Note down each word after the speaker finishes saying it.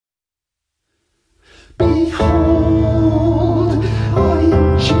Behold, I am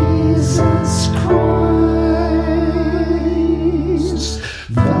Jesus Christ,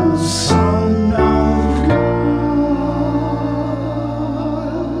 the Son of God.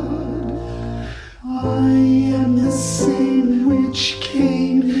 I am the same which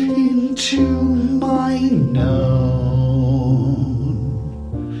came into mine own,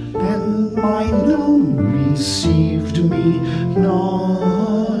 and mine own received me not.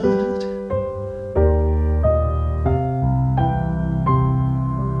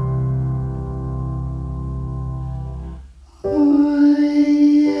 I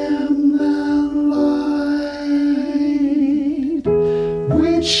am the light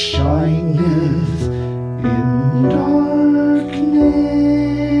which shineth in darkness,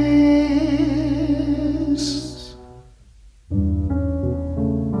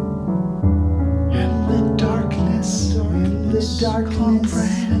 and the darkness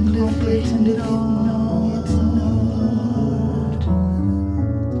comprehendeth it not.